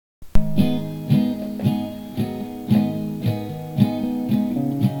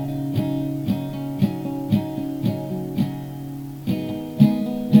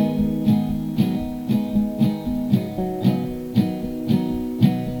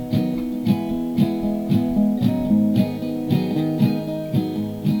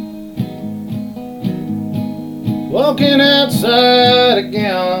walking outside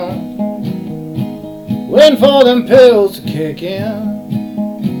again, waiting for them pills to kick in.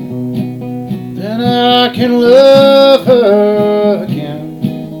 Then I can love her again.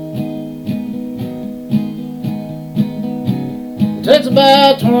 It takes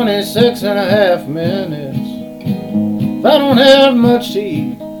about 26.5 minutes. If I don't have much to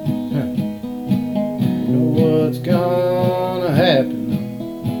eat, you know what's gonna happen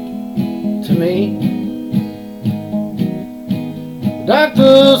to me. The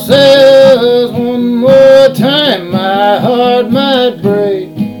doctor says one more time my heart might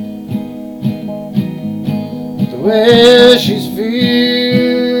break. The way she's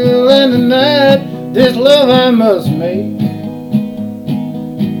feeling tonight, this love I must make.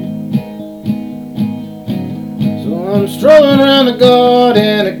 I'm strolling around the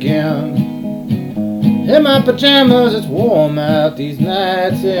garden again. In my pajamas, it's warm out these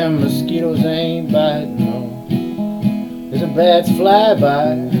nights, and mosquitoes ain't biting, no. There's a bats fly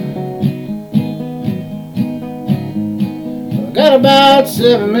by. I've got about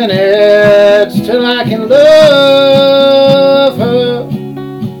 7 minutes till I can love her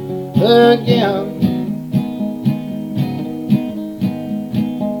again.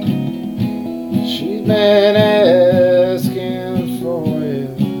 She's been asking for it.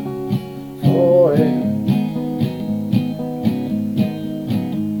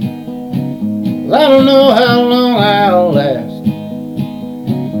 Well, I don't know how long I'll last.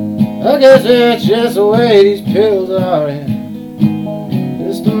 I guess that's just the way these pills are in.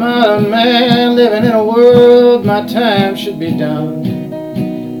 Just a modern man living in a world my time should be done.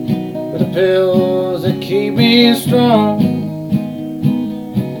 But the pills that keep me strong.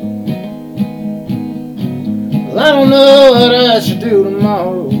 Well, I don't know what I should do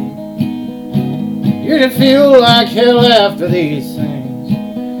tomorrow. You can feel like hell after these things.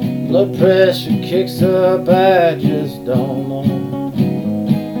 Blood pressure kicks up, I just don't know.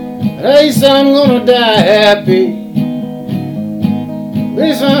 But at least I'm gonna die happy. At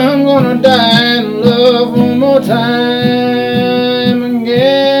least I'm gonna die in love one more time and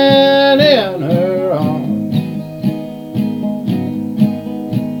get in her arms.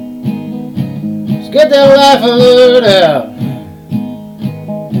 Let's get that life alert out.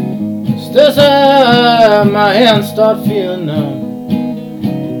 Still my hands start feeling numb.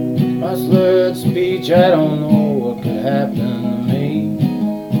 My slurred speech, I don't know what could happen to me.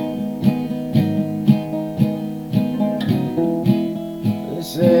 They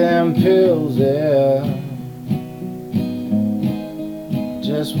say them pills, they're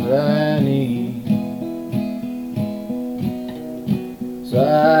just what I need, so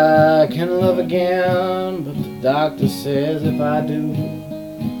I can love again. But the doctor says if I do,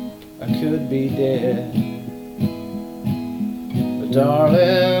 I could be dead. But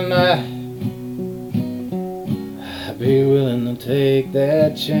darling, I'd be willing to take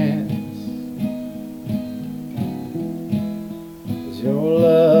that chance, 'cause your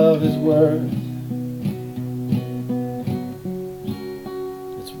love is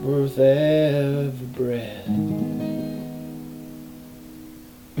it's worth every breath.